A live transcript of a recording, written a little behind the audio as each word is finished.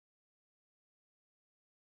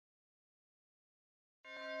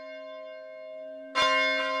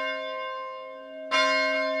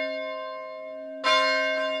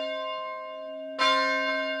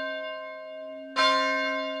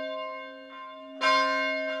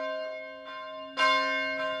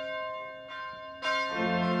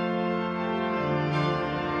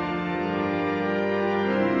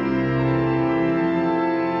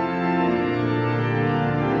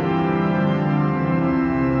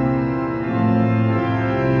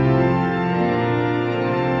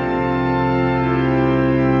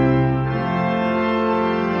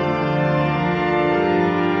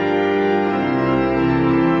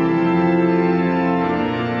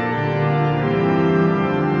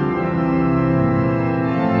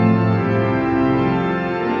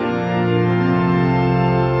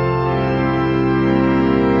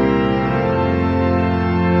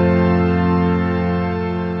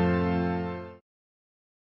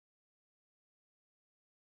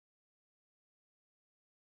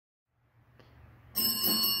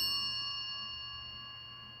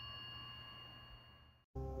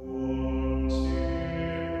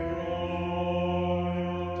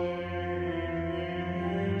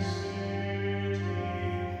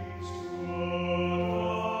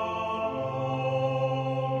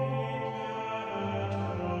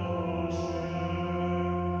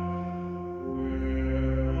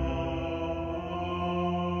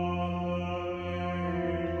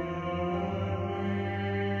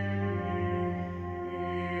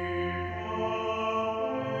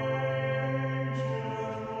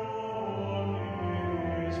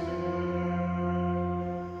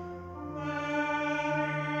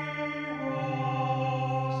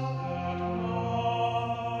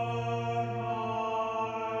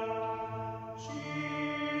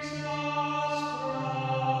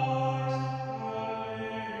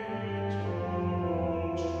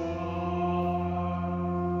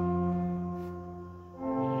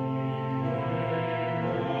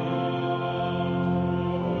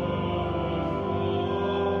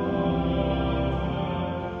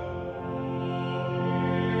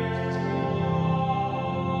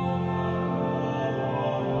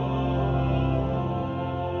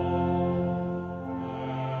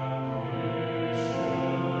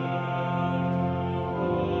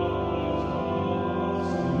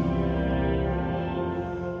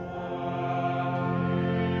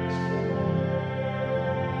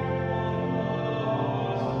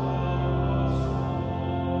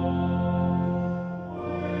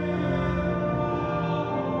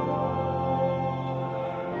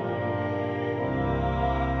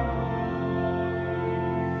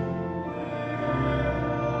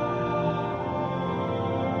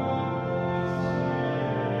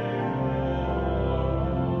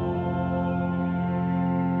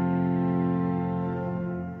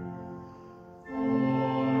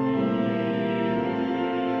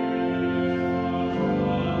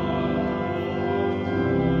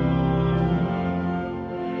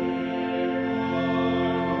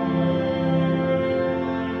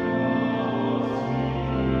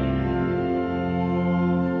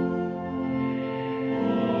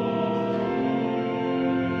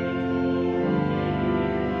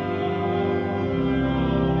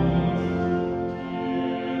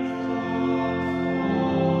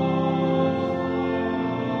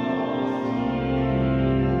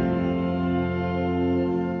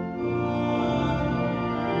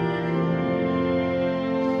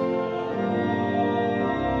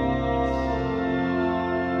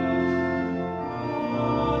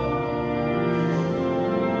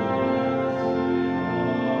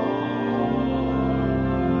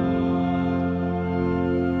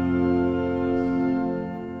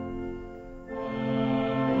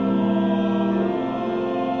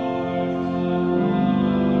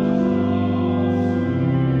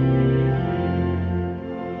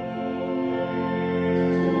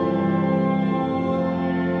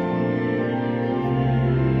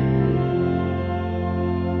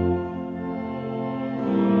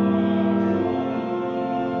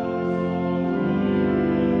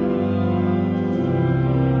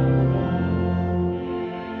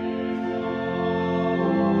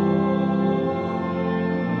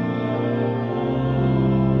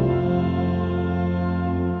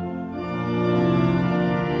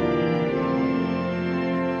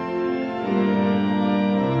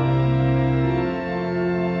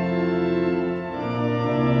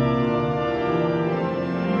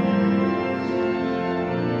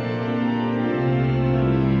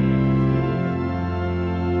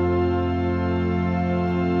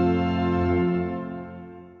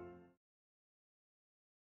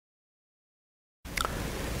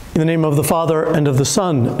In the name of the Father, and of the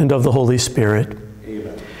Son, and of the Holy Spirit.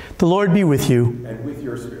 Amen. The Lord be with you. And with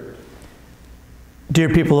your spirit. Dear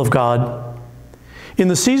people of God, in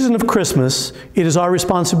the season of Christmas, it is our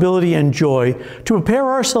responsibility and joy to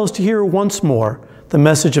prepare ourselves to hear once more the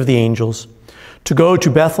message of the angels, to go to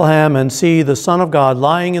Bethlehem and see the Son of God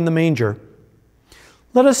lying in the manger.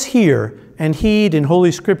 Let us hear and heed in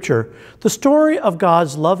Holy Scripture the story of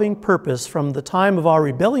God's loving purpose from the time of our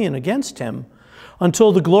rebellion against Him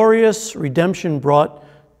until the glorious redemption brought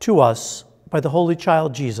to us by the Holy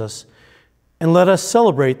Child Jesus. And let us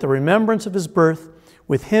celebrate the remembrance of His birth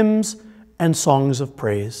with hymns and songs of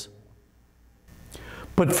praise.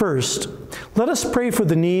 But first, let us pray for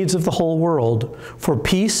the needs of the whole world, for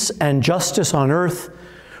peace and justice on earth,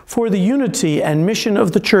 for the unity and mission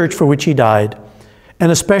of the Church for which He died,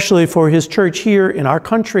 and especially for His Church here in our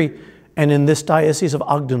country and in this Diocese of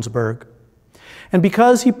Ogdensburg. And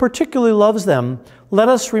because He particularly loves them, let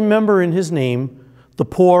us remember in His name the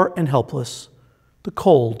poor and helpless, the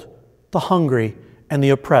cold, the hungry and the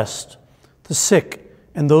oppressed, the sick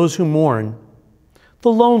and those who mourn,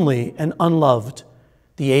 the lonely and unloved,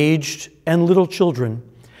 the aged and little children,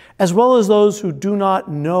 as well as those who do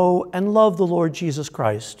not know and love the Lord Jesus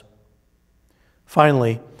Christ.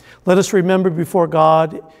 Finally, let us remember before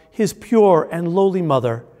God His pure and lowly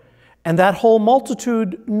mother, and that whole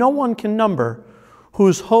multitude no one can number,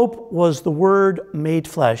 whose hope was the Word made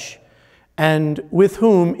flesh, and with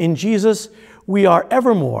whom in Jesus we are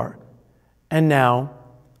evermore. And now,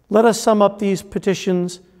 let us sum up these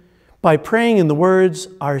petitions by praying in the words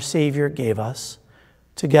our Savior gave us.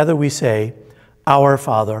 Together we say, Our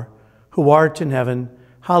Father, who art in heaven,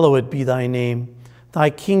 hallowed be thy name. Thy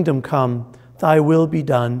kingdom come, thy will be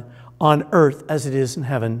done, on earth as it is in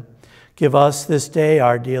heaven. Give us this day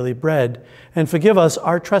our daily bread, and forgive us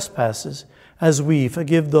our trespasses, as we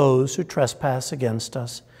forgive those who trespass against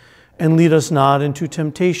us. And lead us not into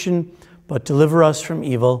temptation, but deliver us from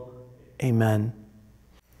evil. Amen.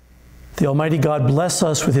 The Almighty God bless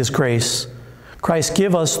us with His grace. Christ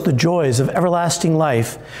give us the joys of everlasting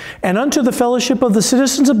life. And unto the fellowship of the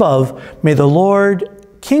citizens above, may the Lord,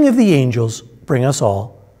 King of the angels, bring us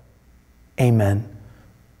all. Amen.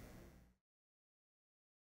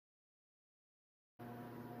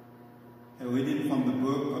 A reading from the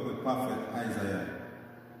book of the prophet Isaiah.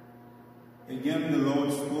 Again the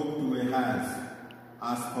Lord spoke to Ahaz,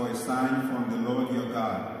 ask for a sign from the Lord your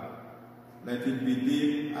God. Let it be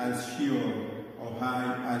deep as Sheol or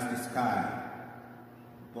high as the sky.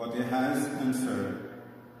 But Ahaz answered,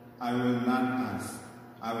 I will not ask,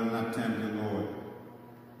 I will not tempt the Lord.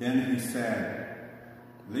 Then he said,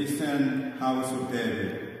 Listen, house of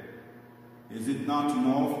David. Is it not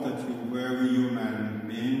enough that you weary human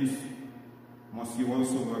beings? Must you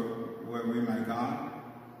also weary my God?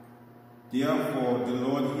 Therefore, the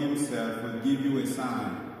Lord Himself will give you a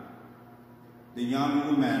sign. The young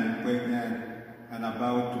woman pregnant and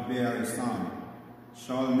about to bear a son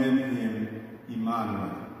shall name him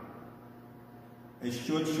Emmanuel. A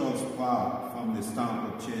shoot shall sprout from the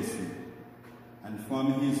stump of Jesse, and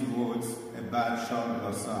from his roots a bud shall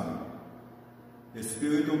blossom. The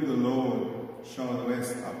Spirit of the Lord shall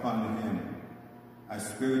rest upon him, a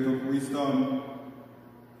spirit of wisdom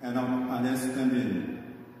and of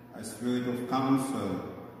understanding, a spirit of counsel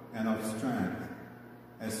and of strength,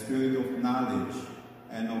 a spirit of knowledge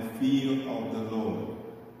and of fear of the Lord.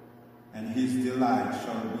 And his delight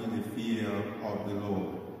shall be the fear of the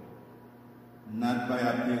Lord. Not by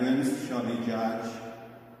appearance shall he judge,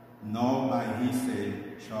 nor by hearsay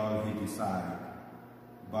shall he decide,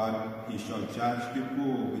 but he shall judge the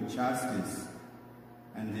poor with justice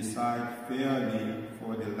and decide fairly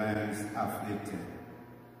for the lands afflicted.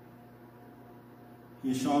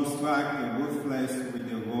 He shall strike the ruthless with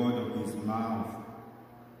the word of his mouth,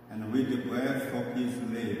 and with the breath of his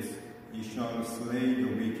lips he shall slay the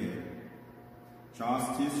wicked.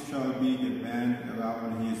 Justice shall be the band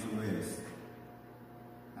around his waist,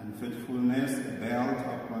 and faithfulness a belt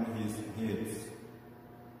upon his hips.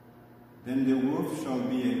 Then the wolf shall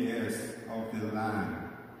be a guest of the lamb,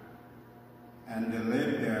 and the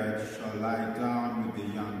leopard shall lie down with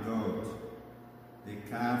the young goat. The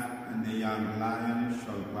calf and the young lion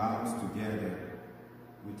shall browse together,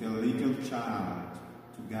 with a little child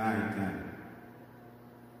to guide them.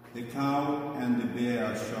 The cow and the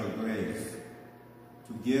bear shall graze,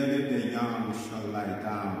 together the young shall lie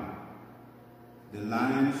down. The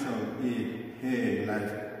lion shall eat hay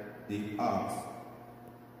like the ox.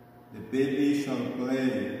 The baby shall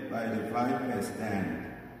play by the viper's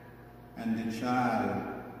den, and the child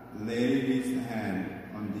lay his hand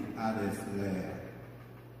on the adder's lair.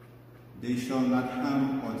 They shall not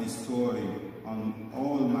harm or destroy on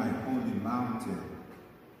all my holy mountain,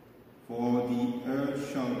 for the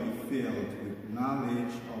earth shall be filled with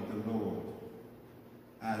knowledge of the Lord,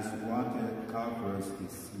 as water covers the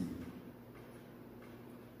sea.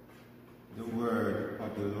 The word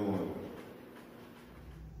of the Lord.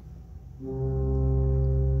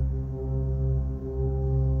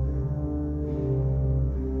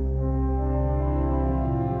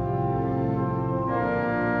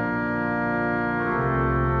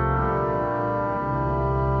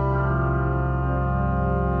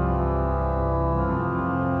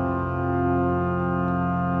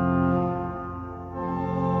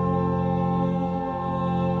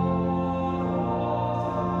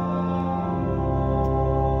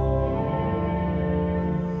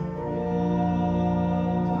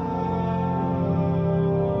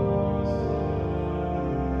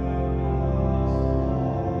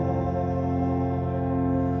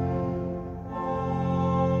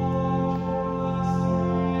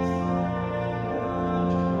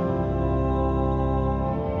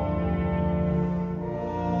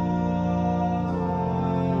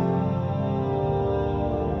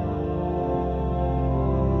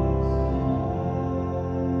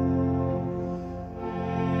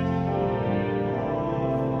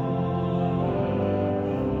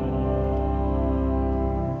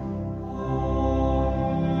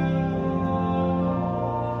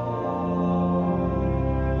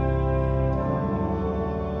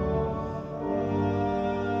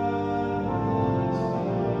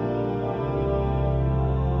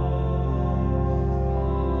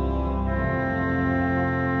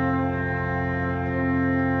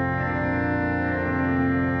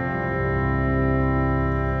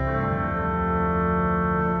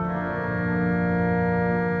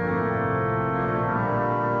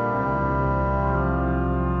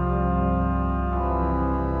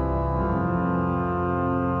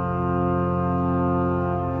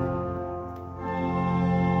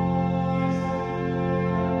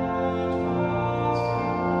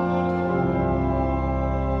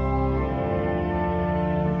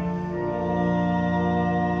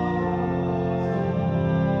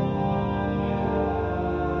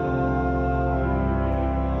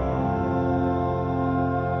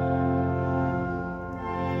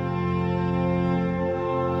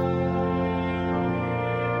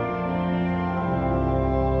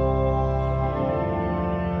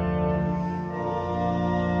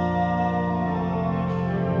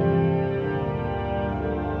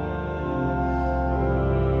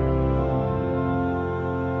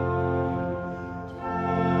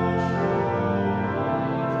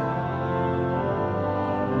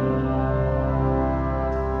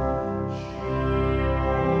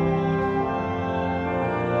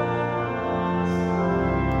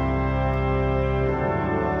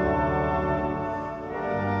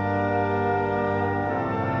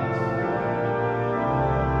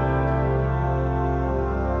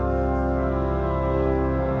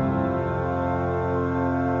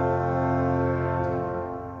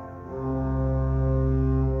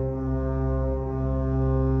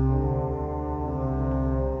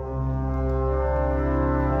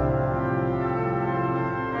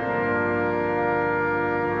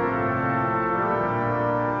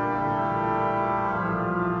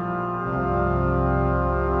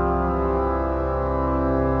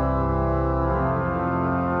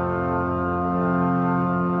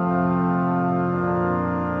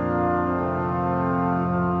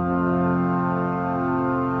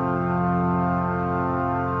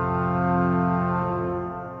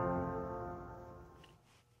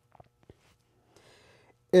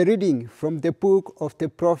 A reading from the book of the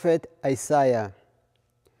prophet Isaiah.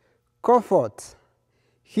 Comfort,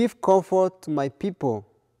 give comfort to my people,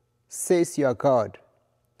 says your God.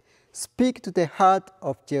 Speak to the heart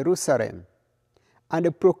of Jerusalem,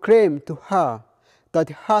 and proclaim to her that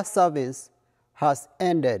her service has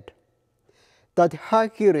ended, that her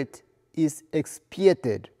guilt is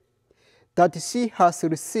expiated, that she has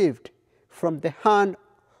received from the hand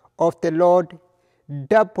of the Lord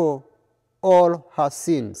double all her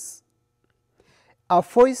sins. A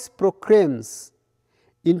voice proclaims,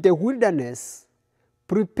 in the wilderness,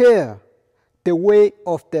 prepare the way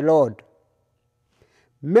of the Lord.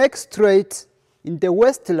 Make straight in the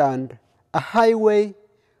wasteland a highway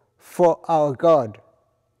for our God.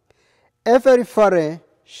 Every valley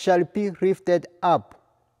shall be lifted up,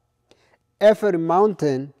 every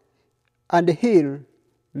mountain and hill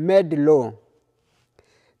made low.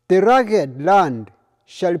 The rugged land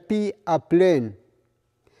shall be a plain,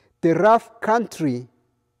 the rough country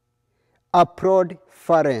a broad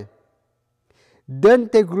valley. Then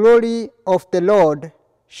the glory of the Lord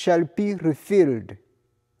shall be revealed,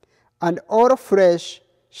 and all flesh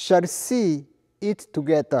shall see it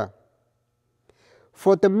together.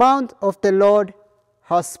 For the mouth of the Lord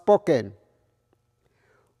has spoken.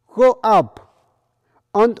 Go up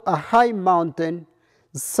unto a high mountain,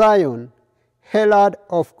 Zion, herald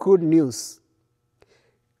of good news.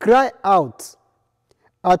 Cry out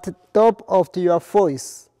at the top of your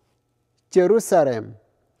voice, Jerusalem,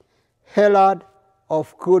 herald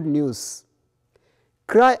of good news.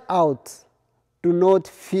 Cry out, do not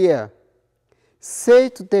fear. Say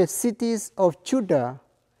to the cities of Judah,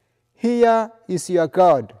 here is your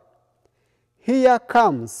God. Here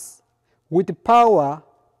comes with power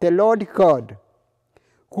the Lord God,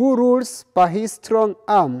 who rules by his strong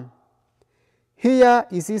arm. Here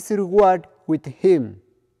is his reward with him,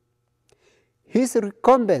 his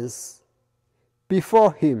recompense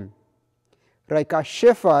before him. Like a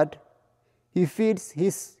shepherd, he feeds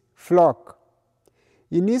his flock.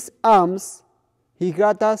 In his arms he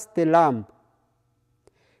gathers the lamb,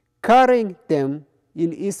 carrying them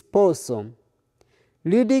in his bosom,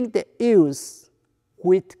 leading the ewes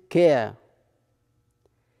with care.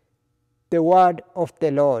 The word of the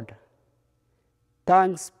Lord.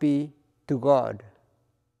 Thanks be to God.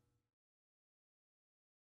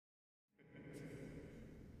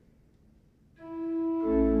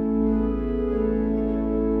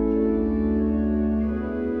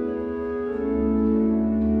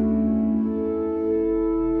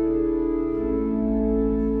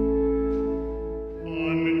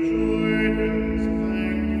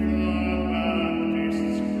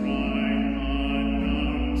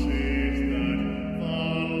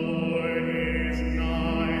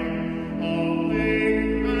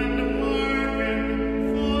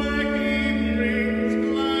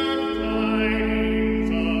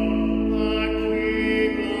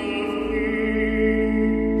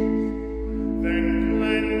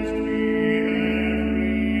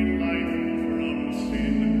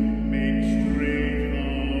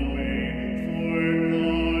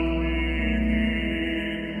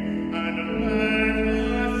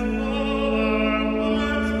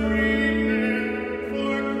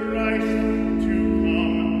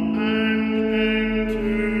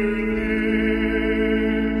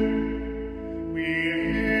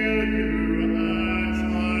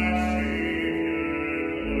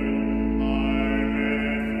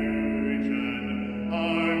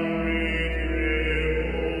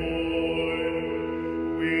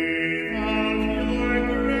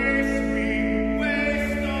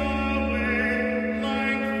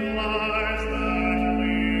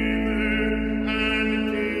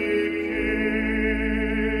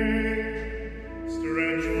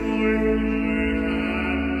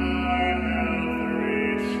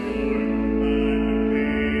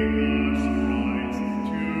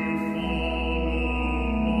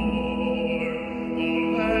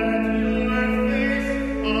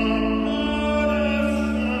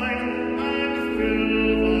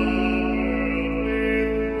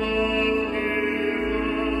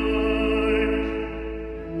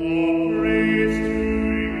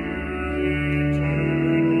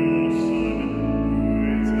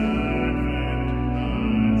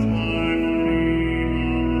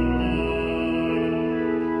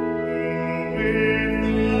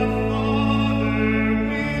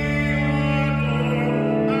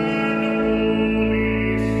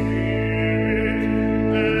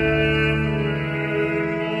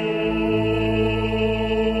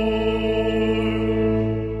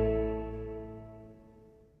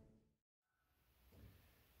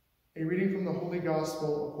 A reading from the Holy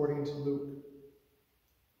Gospel according to Luke.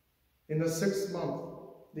 In the 6th month,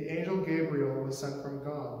 the angel Gabriel was sent from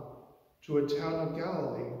God to a town of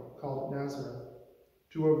Galilee called Nazareth,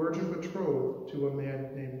 to a virgin betrothed to a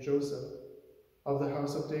man named Joseph, of the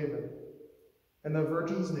house of David, and the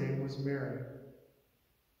virgin's name was Mary.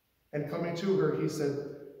 And coming to her, he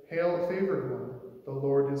said, "Hail, favored one, the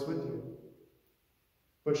Lord is with you."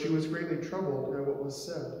 But she was greatly troubled at what was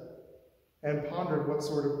said, and pondered what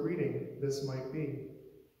sort of greeting this might be.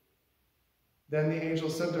 Then the angel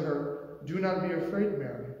said to her, "Do not be afraid,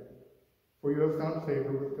 Mary, for you have found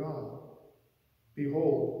favor with God.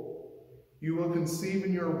 Behold, you will conceive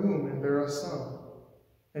in your womb and bear a son,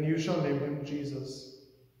 and you shall name him Jesus.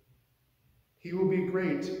 He will be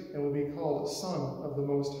great and will be called Son of the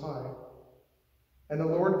Most High. And the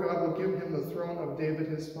Lord God will give him the throne of David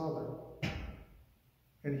his father,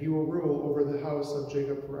 and he will rule over the house of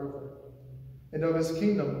Jacob forever, and of his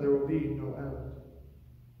kingdom there will be no end."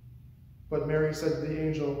 But Mary said to the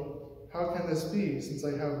angel, "How can this be, since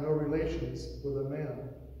I have no relations with a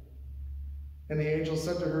man?" And the angel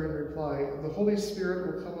said to her in reply, "The Holy Spirit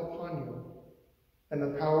will come upon you, and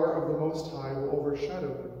the power of the Most High will overshadow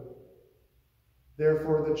you.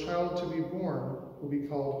 Therefore the child to be born will be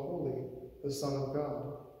called Holy, the Son of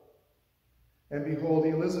God. And behold,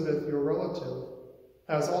 Elizabeth, your relative,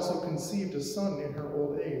 has also conceived a son in her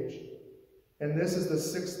old age, and this is the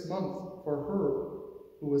 6th month for her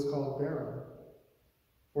who was called barren.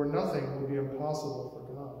 For nothing will be impossible for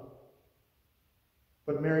God.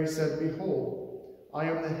 But Mary said, Behold, I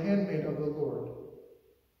am the handmaid of the Lord.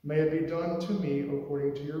 May it be done to me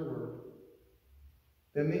according to your word.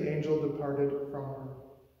 Then the angel departed from her.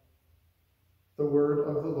 The word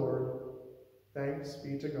of the Lord. Thanks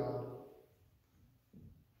be to God.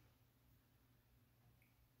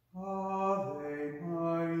 Ave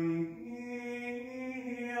Maria,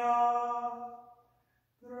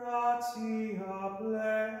 gratia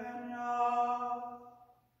plena,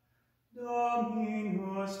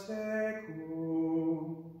 Dominus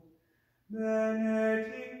tecum,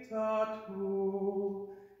 benedicta tu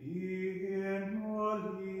in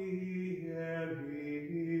mulieribus,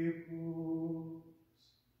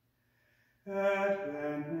 et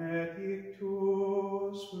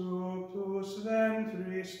benedictus fructus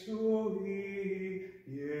ventris tui,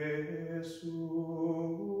 Iesus.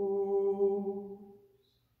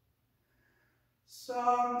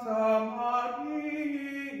 Sancta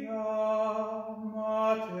Maria,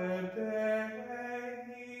 Mater Dei,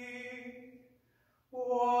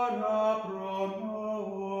 ora pro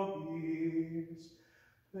nobis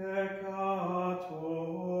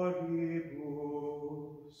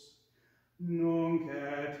peccatoribus, nunc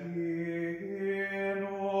et in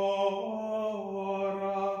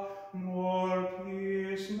hora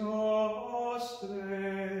mortis nostrae.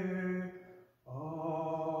 Amen.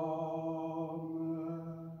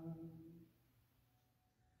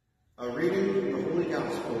 A reading from the Holy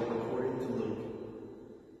Gospel according to Luke.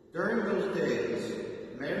 During those days,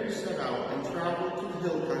 Mary set out and traveled to the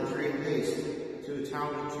hill country in haste to a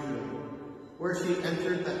town of Judah, where she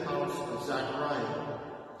entered the house of Zachariah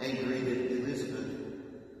and greeted Elizabeth.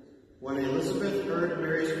 When Elizabeth heard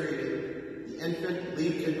Mary's greeting, the infant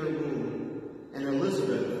leaped in her womb, and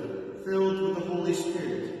Elizabeth, filled with the Holy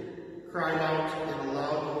Spirit, cried out in a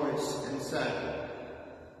loud voice and said,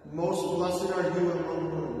 Most blessed are you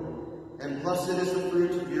among women, and blessed is the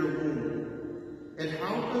fruit of your womb. And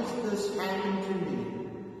how does this happen to me,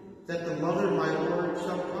 that the mother of my Lord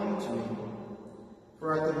shall come to me?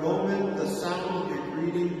 For at the moment the sound of your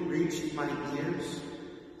greeting reached my ears,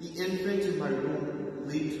 the infant in my womb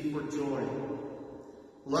leaped for joy.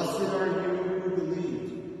 Blessed are you who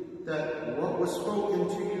believed that what was spoken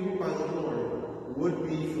to you by the Lord would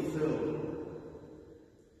be fulfilled.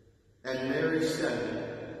 And Mary said,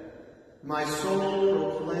 My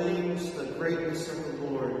soul proclaims the greatness of the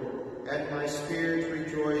Lord, and my spirit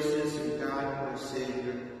rejoices in God my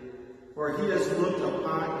Savior. For he has looked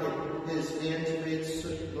upon his handmaid's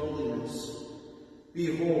lowliness.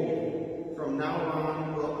 Behold, from now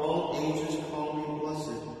on will all ages call me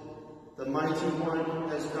blessed. The Mighty One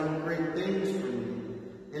has done great things for me,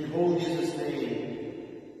 and holy is his name.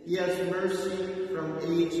 He has mercy from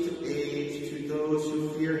age to age to those who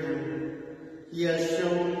fear him. He has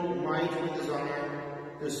shown might with his arm,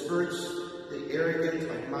 dispersed the arrogant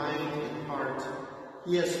of mind and heart.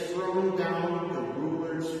 He has thrown down the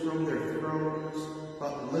rulers from their thrones,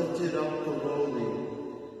 but lifted up the lowly.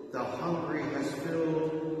 The hungry has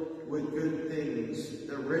filled with good things.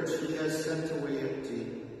 The rich he has sent away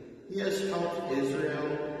empty. He has helped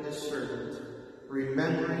Israel, his servant,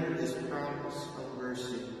 remembering his promise of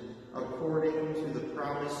mercy, according to the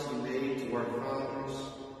promise he made to our fathers,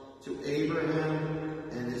 to Abraham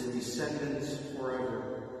and his descendants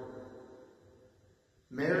forever.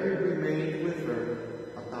 Mary remained with her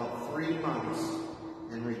about 3 months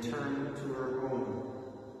and returned to her home.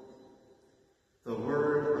 The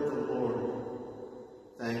word of the Lord.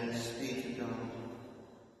 Thanks be to God.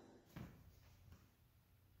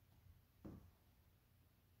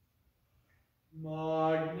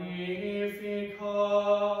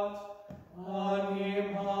 Magnificat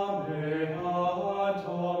anima mea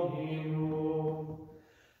Dominum,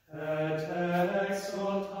 et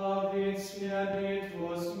exultavit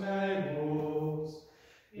spiritus meus,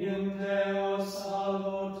 in Deo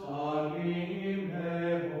salutari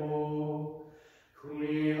meo,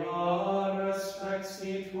 quia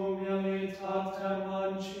respexit humilitatem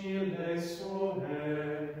ancile sue,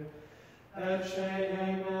 et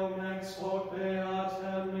ceum ex hoc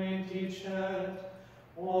beatem medicet,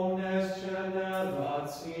 omnes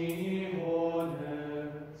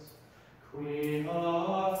generationes, quia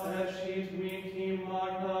fecit mihi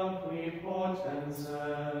magna qui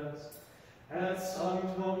potences, et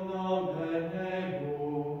sanctum nomen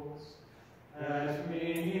eus, et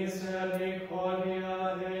misericordia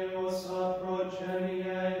Deus a progenitores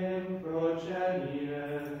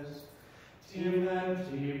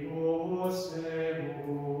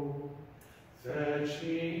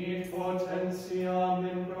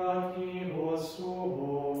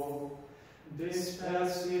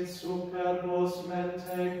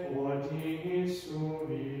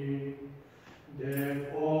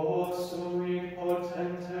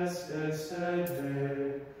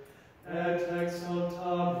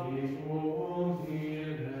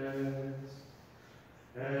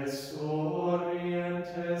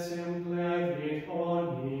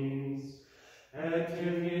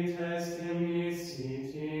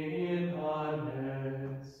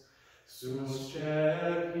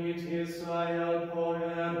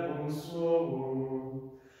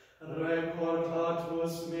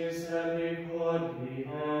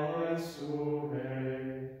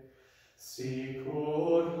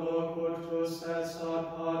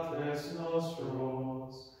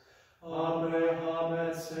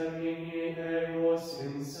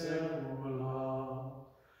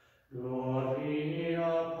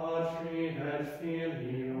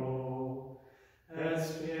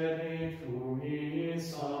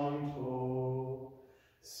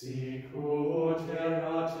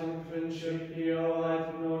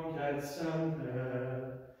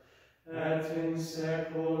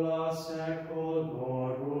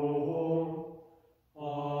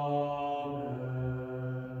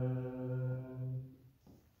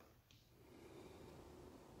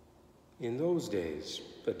In those days,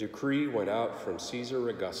 a decree went out from Caesar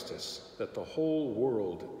Augustus that the whole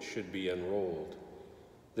world should be enrolled.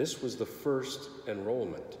 This was the first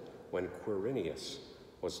enrollment when Quirinius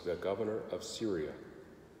was the governor of Syria.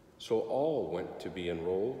 So all went to be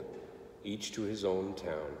enrolled, each to his own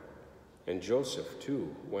town. And Joseph,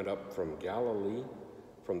 too, went up from Galilee,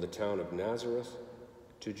 from the town of Nazareth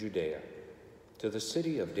to Judea, to the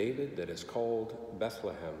city of David that is called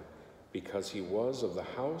Bethlehem, because he was of the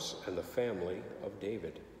house and the family of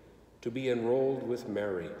David, to be enrolled with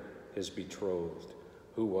Mary, his betrothed,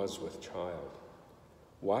 who was with child.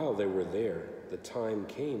 While they were there, the time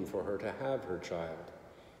came for her to have her child,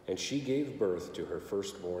 and she gave birth to her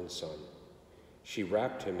firstborn son. She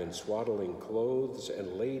wrapped him in swaddling clothes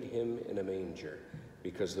and laid him in a manger,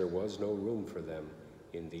 because there was no room for them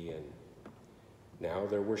in the inn. Now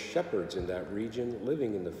there were shepherds in that region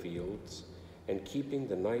living in the fields and keeping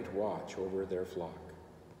the night watch over their flock.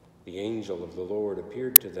 The angel of the Lord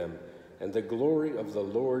appeared to them, and the glory of the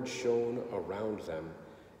Lord shone around them,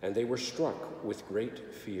 and they were struck with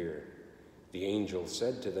great fear. The angel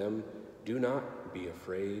said to them, "Do not be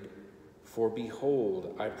afraid, for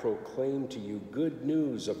behold, I proclaim to you good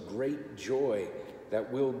news of great joy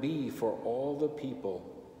that will be for all the people.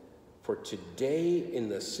 For today in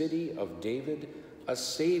the city of David, a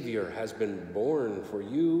Savior has been born for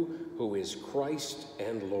you, who is Christ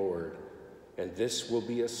and Lord. And this will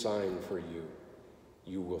be a sign for you.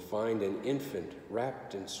 You will find an infant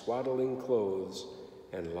wrapped in swaddling clothes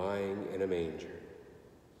and lying in a manger."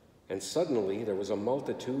 And suddenly there was a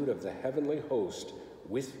multitude of the heavenly host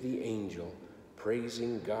with the angel,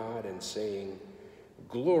 praising God and saying,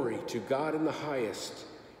 "Glory to God in the highest,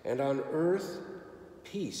 and on earth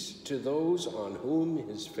peace to those on whom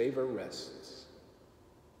his favor rests."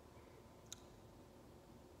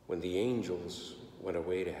 When the angels went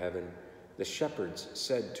away to heaven, the shepherds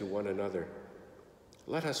said to one another,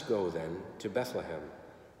 "Let us go then to Bethlehem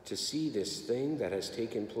to see this thing that has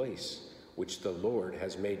taken place, which the Lord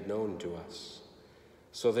has made known to us."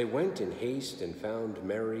 So they went in haste and found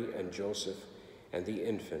Mary and Joseph and the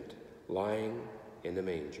infant lying in the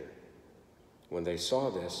manger. When they saw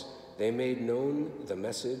this, they made known the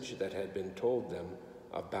message that had been told them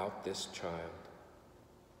about this child.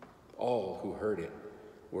 All who heard it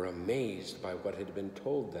were amazed by what had been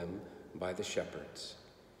told them by the shepherds.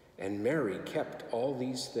 And Mary kept all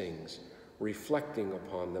these things, reflecting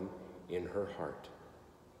upon them in her heart.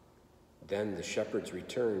 Then the shepherds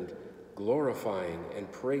returned, glorifying and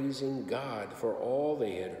praising God for all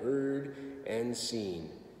they had heard and seen,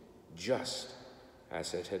 just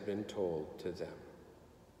as it had been told to them.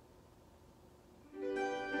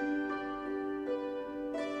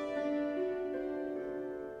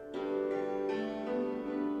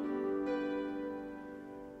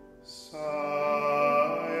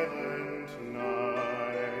 Silent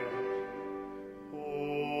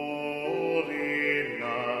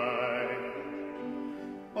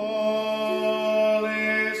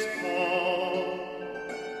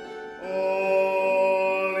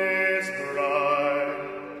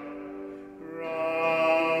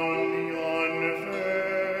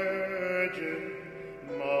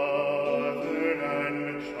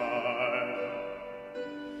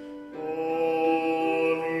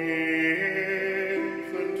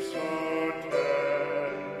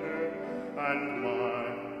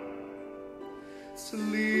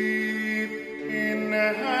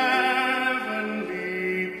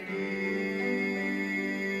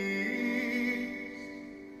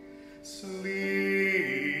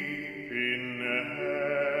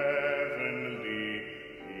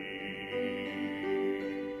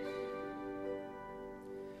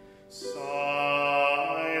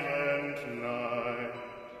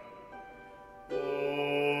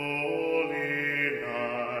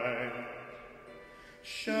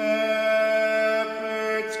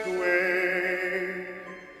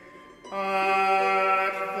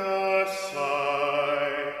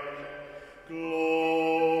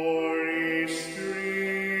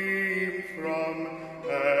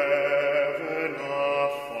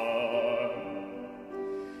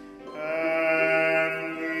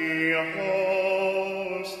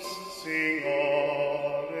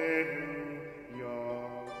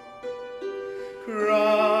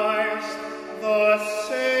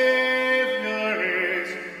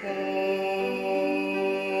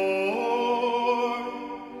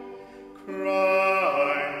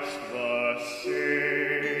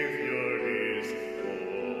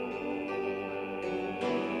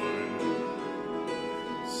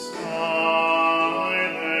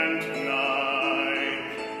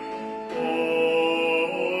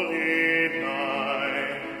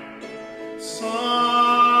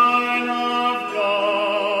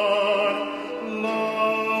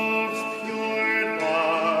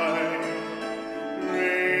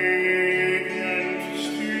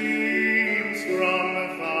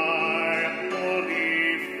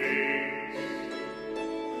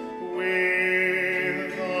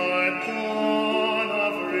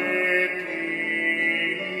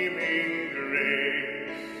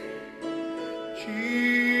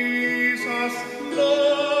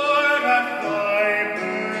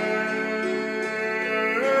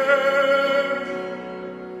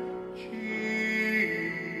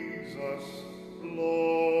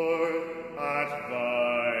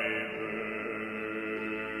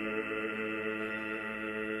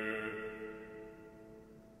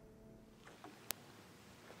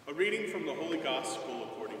A reading from the Holy Gospel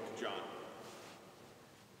according to John.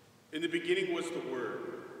 In the beginning was the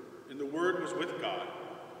Word, and the Word was with God,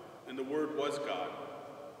 and the Word was God.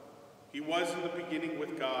 He was in the beginning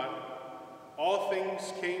with God. All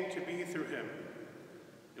things came to be through him,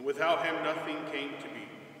 and without him nothing came to be.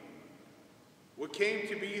 What came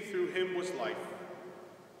to be through him was life,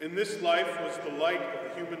 and this life was the light of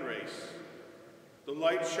the human race. The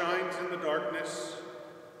light shines in the darkness,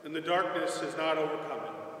 and the darkness has not overcome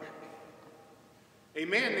it. A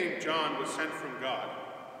man named John was sent from God.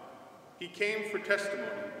 He came for testimony,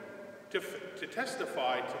 to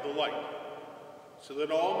testify to the light, so that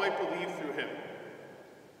all might believe through him.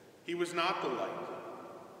 He was not the light,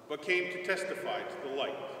 but came to testify to the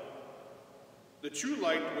light. The true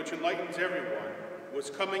light, which enlightens everyone, was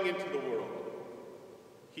coming into the world.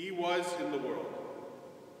 He was in the world,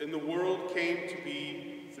 and the world came to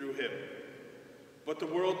be through him. But the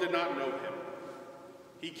world did not know him.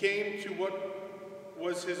 He came to what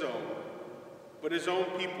was his own, but his own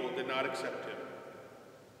people did not accept him.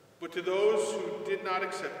 But to those who did not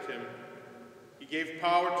accept him, he gave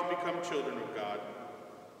power to become children of God,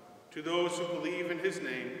 to those who believe in his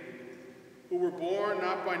name, who were born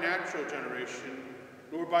not by natural generation,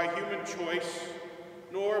 nor by human choice,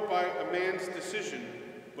 nor by a man's decision,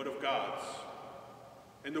 but of God's.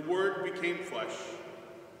 And the Word became flesh,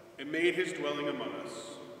 and made his dwelling among us.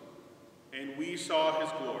 And we saw his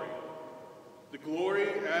glory, the glory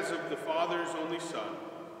as of the Father's only Son,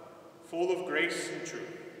 full of grace and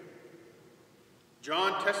truth.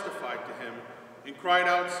 John testified to him and cried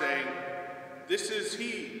out, saying, "This is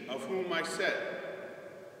he of whom I said,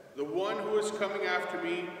 'The one who is coming after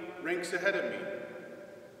me ranks ahead of me,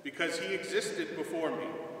 because he existed before me.'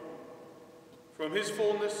 From his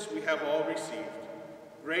fullness we have all received,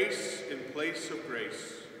 grace in place of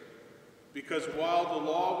grace. Because while the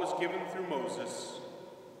law was given through Moses,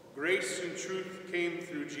 grace and truth came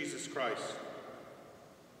through Jesus Christ.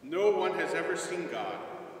 No one has ever seen God.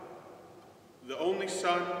 The only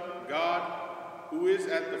Son, God, who is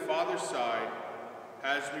at the Father's side,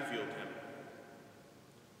 has revealed him."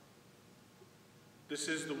 This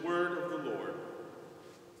is the word of the Lord.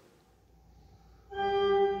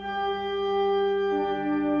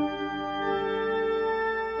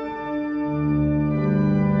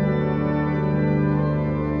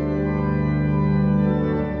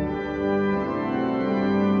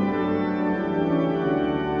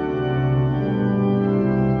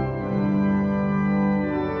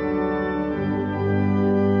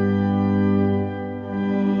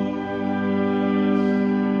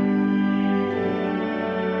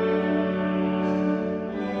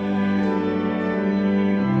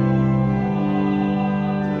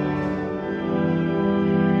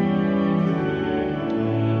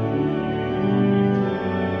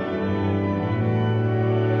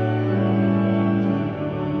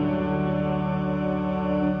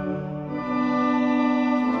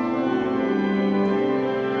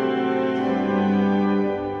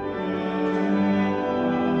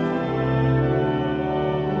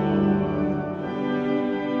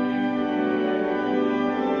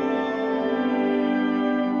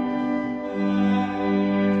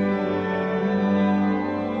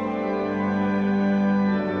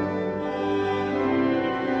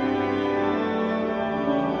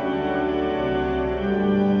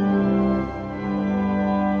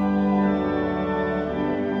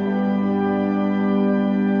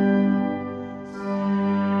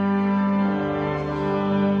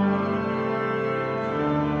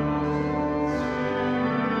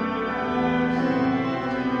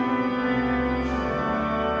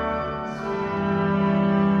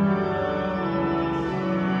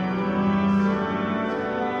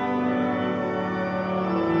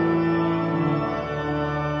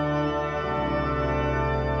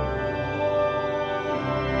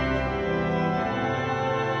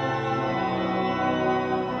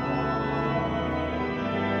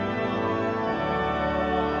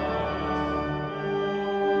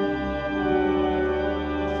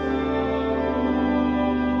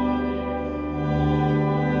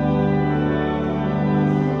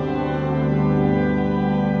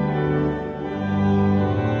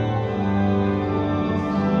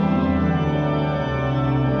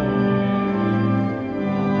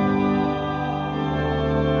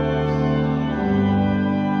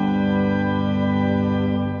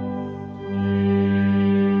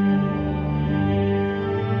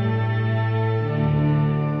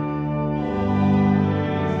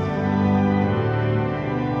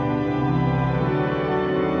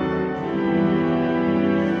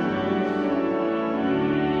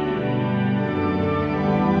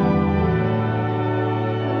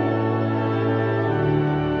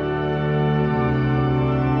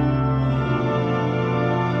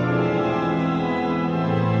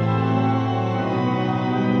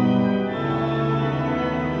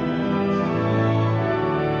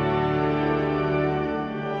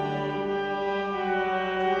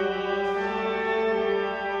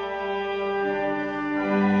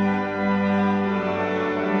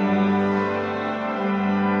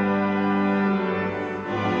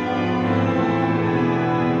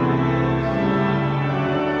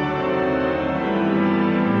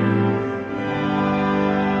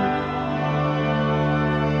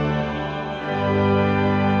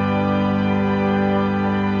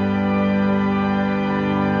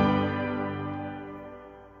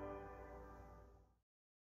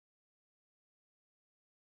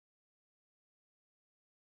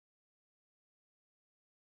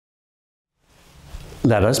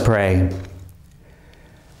 Let us pray.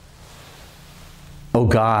 O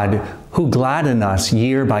God, who gladden us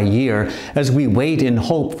year by year as we wait in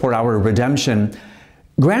hope for our redemption,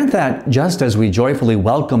 grant that, just as we joyfully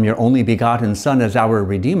welcome your only begotten Son as our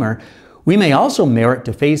Redeemer, we may also merit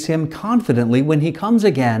to face him confidently when he comes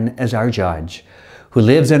again as our Judge, who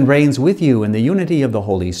lives and reigns with you in the unity of the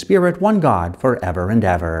Holy Spirit, one God, forever and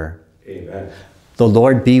ever. Amen. The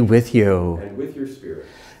Lord be with you. And with your spirit.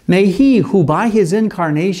 May he who by his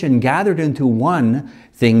incarnation gathered into one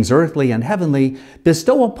things earthly and heavenly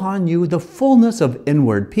bestow upon you the fullness of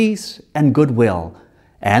inward peace and goodwill,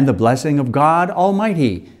 and the blessing of God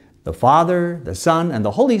Almighty, the Father, the Son, and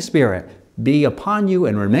the Holy Spirit be upon you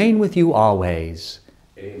and remain with you always.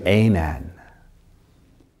 Amen. Amen.